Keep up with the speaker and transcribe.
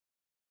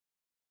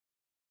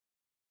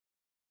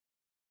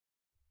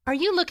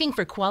Are you looking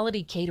for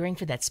quality catering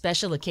for that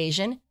special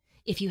occasion?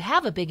 If you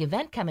have a big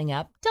event coming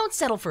up, don't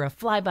settle for a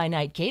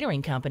fly-by-night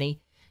catering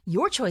company.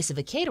 Your choice of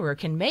a caterer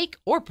can make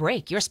or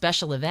break your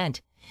special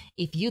event.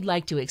 If you'd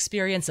like to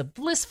experience a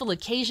blissful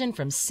occasion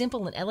from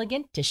simple and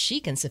elegant to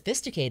chic and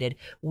sophisticated,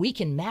 we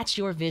can match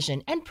your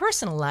vision and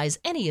personalize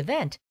any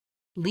event.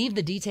 Leave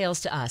the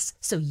details to us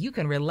so you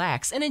can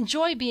relax and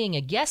enjoy being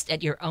a guest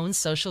at your own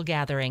social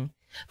gathering.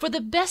 For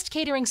the best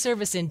catering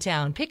service in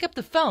town, pick up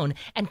the phone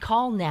and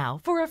call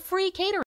now for a free catering